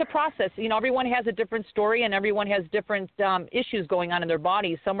 it's a process. Everyone has a different story, and everyone has different issues going on in their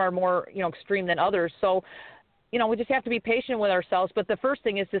bodies. Some are more extreme than others. So, we just have to be patient with ourselves. But the first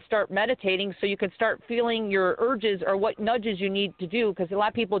thing is to start meditating so you can start feeling your urges or what nudges you need to do, because a lot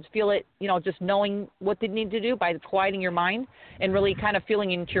of people feel it, just knowing what they need to do by quieting your mind and really kind of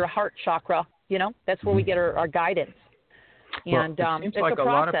feeling into your heart chakra. That's where we get our guidance. And it's a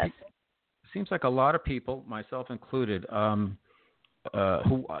process. Seems like a lot of people, myself included, who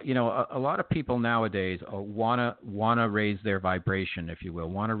a lot of people nowadays wanna raise their vibration, if you will,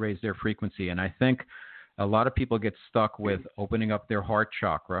 wanna raise their frequency, and I think a lot of people get stuck with opening up their heart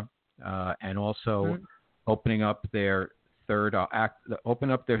chakra and also opening up their third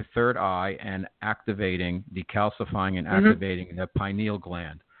eye and activating, decalcifying, and activating the pineal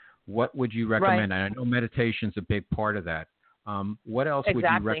gland. What would you recommend? And I know meditation's a big part of that. What else would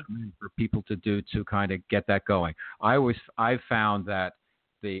you recommend for people to do to kind of get that going? I've found that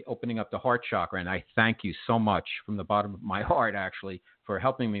the opening up the heart chakra, and I thank you so much from the bottom of my heart, actually, for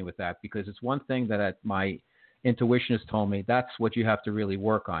helping me with that, because it's one thing that my intuition has told me that's what you have to really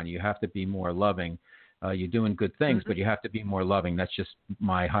work on. You have to be more loving. You're doing good things, but you have to be more loving. That's just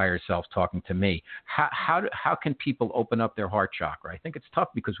my higher self talking to me. How can people open up their heart chakra? I think it's tough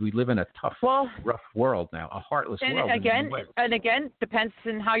because we live in a tough, rough world now, a heartless world. And again, depends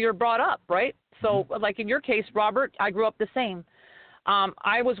on how you're brought up, right? So, like in your case, Robert, I grew up the same.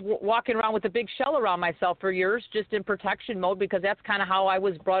 I was walking around with a big shell around myself for years, just in protection mode, because that's kind of how I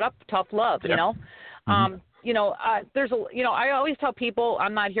was brought up. Tough love, you know. I always tell people,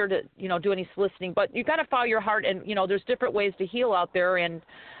 I'm not here to, do any soliciting, but you got to follow your heart, and there's different ways to heal out there. And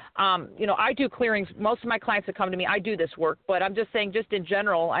I do clearings. Most of my clients that come to me, I do this work, but I'm just saying, just in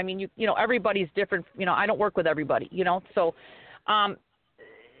general. I mean, everybody's different. I don't work with everybody. So.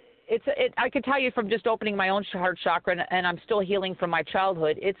 I could tell you from just opening my own heart chakra, and I'm still healing from my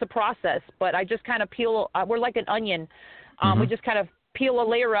childhood. It's a process, but I just kind of peel. We're like an onion. We just kind of peel a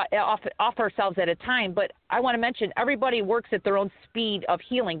layer off ourselves at a time. But I want to mention, everybody works at their own speed of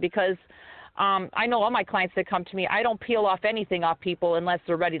healing, because I know all my clients that come to me, I don't peel off anything off people unless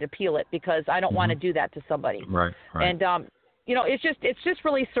they're ready to peel it, because I don't want to do that to somebody. Right. And it's just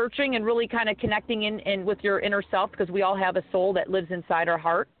really searching and really kind of connecting in with your inner self, because we all have a soul that lives inside our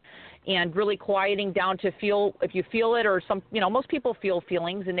heart. and really quieting down to feel, if you feel it, or some, most people feel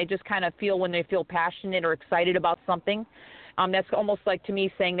feelings, and they just kind of feel when they feel passionate or excited about something. That's almost like, to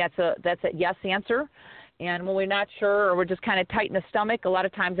me, saying that's a yes answer. And when we're not sure, or we're just kind of tight in the stomach, a lot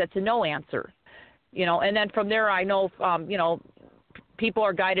of times that's a no answer. And then from there, I know, people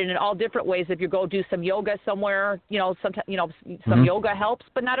are guided in all different ways. If you go do some yoga somewhere, sometimes, some yoga helps,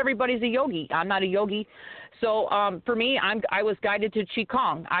 but not everybody's a yogi. I'm not a yogi. So for me, I was guided to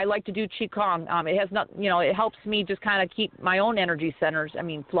Qigong. I like to do Qigong. It has not, it helps me just kind of keep my own energy centers,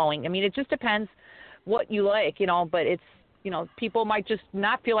 flowing. It just depends what you like, but it's, people might just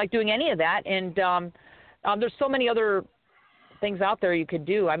not feel like doing any of that. And there's so many other things out there you could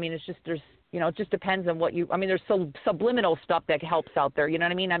do. It's just, it just depends on what you, there's some subliminal stuff that helps out there. You know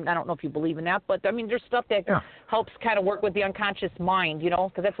what I mean? I don't know if you believe in that, but there's stuff that helps kind of work with the unconscious mind,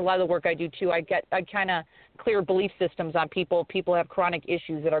 because that's a lot of the work I do too. I kind of clear belief systems on people. People have chronic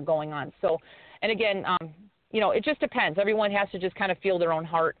issues that are going on. So, and again, it just depends. Everyone has to just kind of feel their own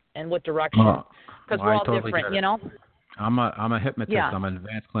heart and what direction, because we're all totally different, I'm a hypnotist. Yeah. I'm an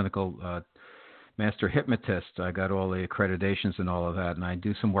advanced clinical master hypnotist. I got all the accreditations and all of that, and I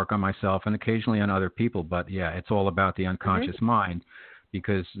do some work on myself and occasionally on other people. But yeah, it's all about the unconscious mind,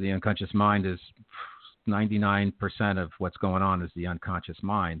 because the unconscious mind is 99% of what's going on is the unconscious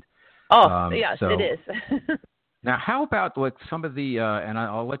mind. Oh, yes, it is. Now, how about with some of the, and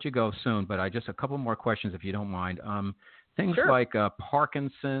I'll let you go soon, but just a couple more questions if you don't mind. Things like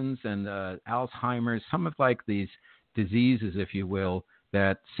Parkinson's and Alzheimer's, some of like these diseases, if you will,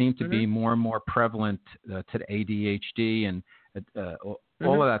 that seem to be more and more prevalent to the ADHD and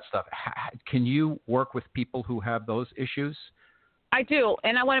all of that stuff. Can you work with people who have those issues? I do,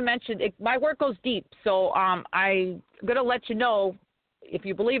 and I want to mention my work goes deep. So I'm going to let you know, if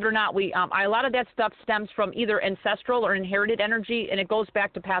you believe it or not, a lot of that stuff stems from either ancestral or inherited energy, and it goes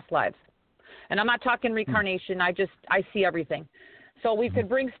back to past lives. And I'm not talking reincarnation. I see everything. So we could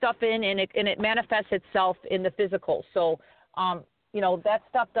bring stuff in, and it manifests itself in the physical. So that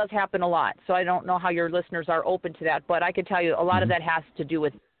stuff does happen a lot. So I don't know how your listeners are open to that, but I can tell you a lot of that has to do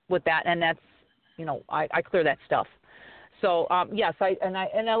with that, and that's, I clear that stuff. So yes,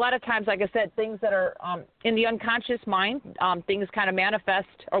 and a lot of times, like I said, things that are in the unconscious mind, things kind of manifest,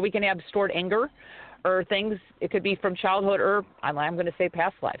 or we can have stored anger, or things. It could be from childhood, or I'm going to say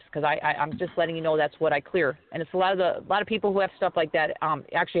past lives, because I'm just letting you know that's what I clear. And it's a lot of people who have stuff like that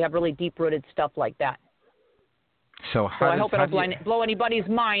actually have really deep rooted stuff like that. So I hope I don't blow anybody's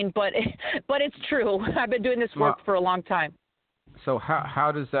mind, but it's true. I've been doing this work for a long time. So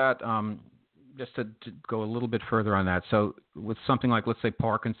how does that, just to go a little bit further on that, so with something like, let's say,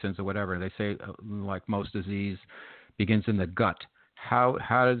 Parkinson's or whatever, they say like most disease begins in the gut. How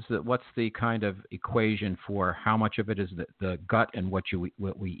does what's the kind of equation for how much of it is the gut and what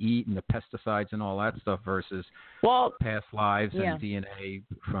we eat and the pesticides and all that stuff versus past lives and DNA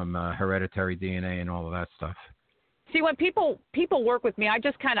from hereditary DNA and all of that stuff? See, when people work with me, I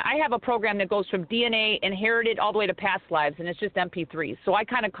have a program that goes from DNA inherited all the way to past lives, and it's just MP3s. So I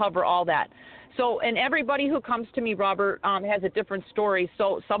kind of cover all that. So, and everybody who comes to me, Robert, has a different story.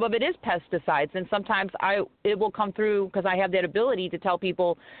 So some of it is pesticides, and sometimes it will come through, because I have that ability to tell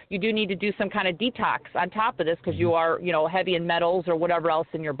people you do need to do some kind of detox on top of this, because you are, heavy in metals or whatever else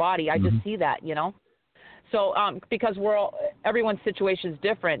in your body. I just see that, So because everyone's situation is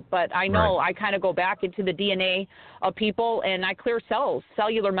different, but I know I kind of go back into the DNA of people, and I clear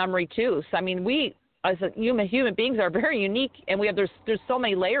cellular memory too. So we as human beings are very unique, and there's so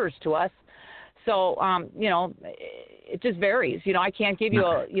many layers to us. So it just varies. I can't give you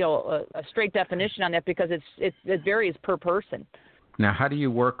a straight definition on that, because it varies per person. Now, how do you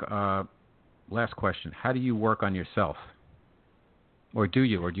work? Last question: how do you work on yourself, or do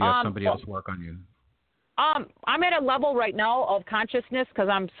you have somebody else work on you? I'm at a level right now of consciousness, because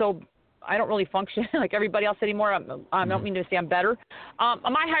I don't really function like everybody else anymore. I don't mean to say I'm better.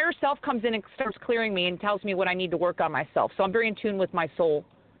 My higher self comes in and starts clearing me and tells me what I need to work on myself. So I'm very in tune with my soul.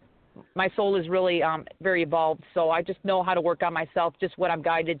 My soul is really very evolved, so I just know how to work on myself, just what I'm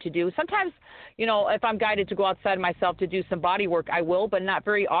guided to do. Sometimes, if I'm guided to go outside of myself to do some body work, I will, but not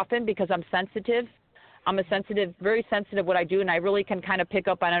very often, because I'm sensitive. I'm very sensitive what I do, and I really can kind of pick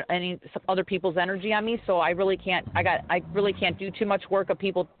up on any other people's energy on me. So I really can't. I really can't do too much work of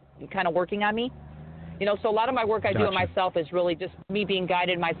people kind of working on me. So a lot of my work I do on myself is really just me being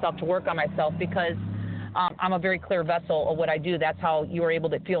guided myself to work on myself, because I'm a very clear vessel of what I do. That's how you were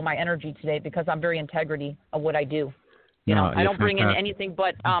able to feel my energy today, because I'm very integrity of what I do. I don't bring in anything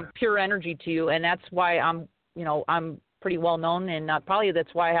but pure energy to you, and that's why I'm pretty well known, and probably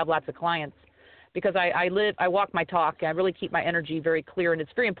that's why I have lots of clients. because I walk my talk. I really keep my energy very clear, and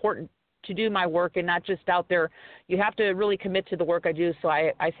it's very important to do my work and not just out there. You have to really commit to the work I do. So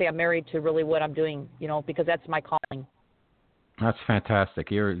I say I'm married to really what I'm doing, because that's my calling. That's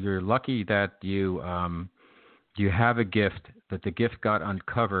fantastic. You're lucky that you have a gift, that the gift got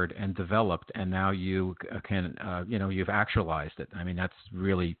uncovered and developed, and now you can, you've actualized it. I mean, that's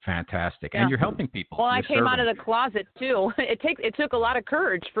really fantastic. Yeah. And you're helping people. Well, I came out of the closet too. It took a lot of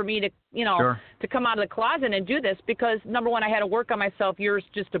courage for me to, Sure. to come out of the closet and do this, because number one, I had to work on myself years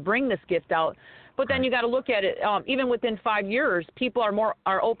just to bring this gift out. But then you got to look at it. Even within 5 years, people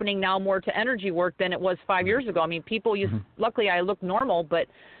are opening now more to energy work than it was 5 years ago. I mean, people used. Luckily, I look normal, but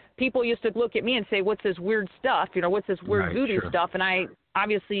people used to look at me and say, "What's this weird stuff? What's this weird voodoo stuff?" And I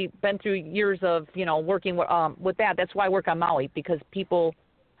obviously been through years of working with that. That's why I work on Maui, because people,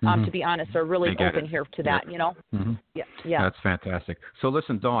 to be honest, are really open here to that. Yeah. That's fantastic. So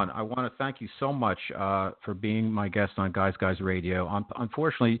listen, Dawn, I want to thank you so much for being my guest on Guys Radio.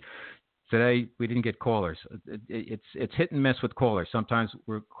 Unfortunately, today we didn't get callers. It's hit and miss with callers. Sometimes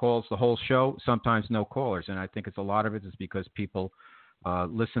we're calls the whole show, sometimes no callers, and I think it's a lot of it is because people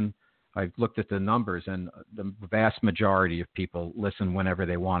listen. I've looked at the numbers, and the vast majority of people listen whenever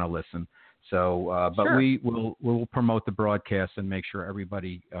they want to listen. So, but we will promote the broadcast and make sure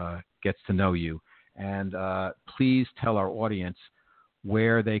everybody gets to know you. And please tell our audience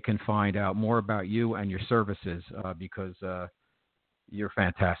where they can find out more about you and your services, because you're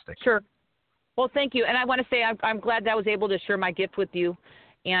fantastic. Sure. Well, thank you. And I want to say I'm glad that I was able to share my gift with you.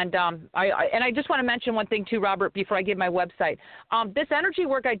 And I just want to mention one thing too, Robert, before I give my website. This energy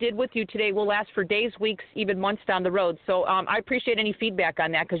work I did with you today will last for days, weeks, even months down the road. So I appreciate any feedback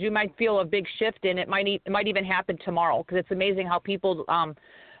on that, because you might feel a big shift, and it might even happen tomorrow, because it's amazing how people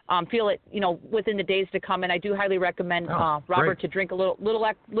feel it, within the days to come. And I do highly recommend Robert to drink a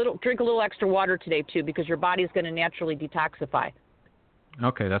little extra water today too, because your body is going to naturally detoxify.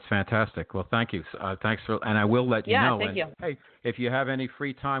 Okay, that's fantastic. Well, thank you. Thanks for, and I will let you know. Thank you. Hey, if you have any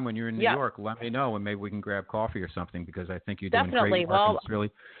free time when you're in New York, let me know, and maybe we can grab coffee or something, because I think you're doing great work. Really,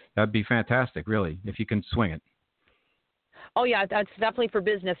 that'd be fantastic, really, if you can swing it. Oh yeah, that's definitely for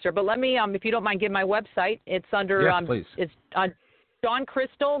business, sir. But let me, if you don't mind, give my website. It's under please. It's Dawn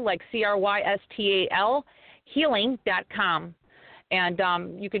Crystal, like CRYSTAL, healing.com. And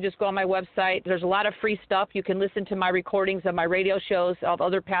you can just go on my website. There's a lot of free stuff. You can listen to my recordings of my radio shows, of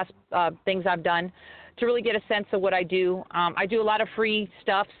other past things I've done, to really get a sense of what I do. I do a lot of free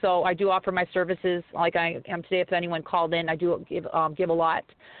stuff, so I do offer my services like I am today. If anyone called in, I do give a lot.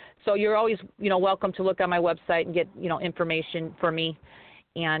 So you're always, welcome to look on my website and get, information for me.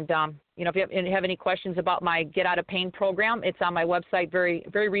 And, if you have any questions about my Get Out of Pain program, it's on my website, very,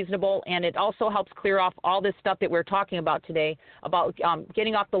 very reasonable. And it also helps clear off all this stuff that we're talking about today, about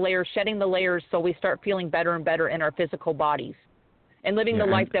getting off the layers, shedding the layers, so we start feeling better and better in our physical bodies and living the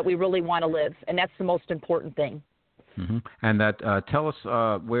life that we really want to live. And that's the most important thing. Mm-hmm. And that tell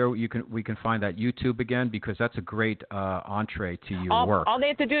us where we can find that YouTube again, because that's a great entree to your work. All they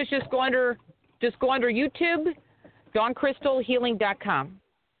have to do is just go under YouTube, DawnCrystalHealing.com.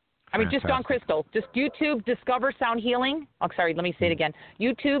 I mean, just Dawn Crystal. Just YouTube, Discover Sound Healing. Oh, sorry, let me say it again.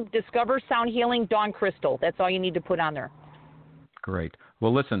 YouTube, Discover Sound Healing, Dawn Crystal. That's all you need to put on there. Great.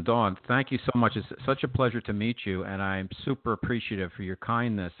 Well, listen, Dawn, thank you so much. It's such a pleasure to meet you, and I'm super appreciative for your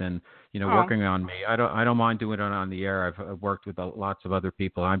kindness and, working on me. I don't mind doing it on the air. I've worked with lots of other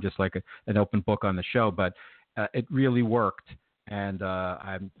people. I'm just like an open book on the show, but it really worked, and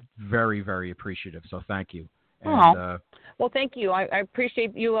I'm very, very appreciative. So thank you. And, well, thank you. I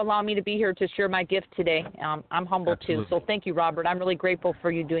appreciate you allowing me to be here to share my gift today. I'm humbled too. So thank you, Robert. I'm really grateful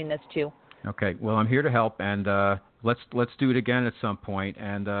for you doing this too. Okay. Well, I'm here to help, and let's do it again at some point,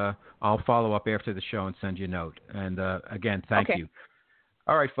 and I'll follow up after the show and send you a note. And again, thank you.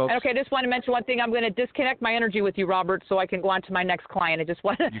 All right, folks. Okay, I just want to mention one thing. I'm going to disconnect my energy with you, Robert, so I can go on to my next client. I just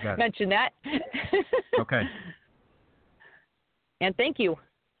want to mention that. Okay. And thank you.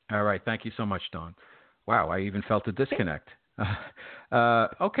 All right. Thank you so much, Dawn. Wow, I even felt a disconnect.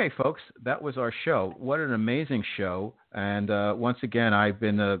 Okay, folks, that was our show. What an amazing show. And once again, I've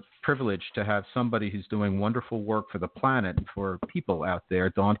been privileged to have somebody who's doing wonderful work for the planet and for people out there,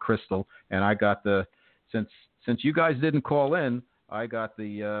 Dawn Crystal. And I got since you guys didn't call in, I got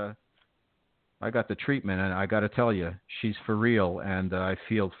the treatment, and I got to tell you, she's for real, and I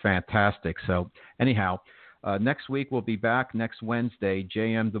feel fantastic. So anyhow, next week we'll be back next Wednesday.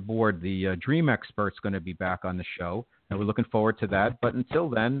 J.M. DeBoard, the dream expert's going to be back on the show, and we're looking forward to that. But until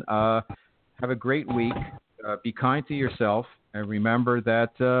then, have a great week. Be kind to yourself, and remember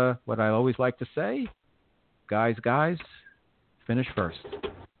that what I always like to say, guys, finish first.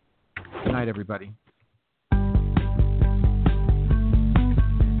 Good night, everybody.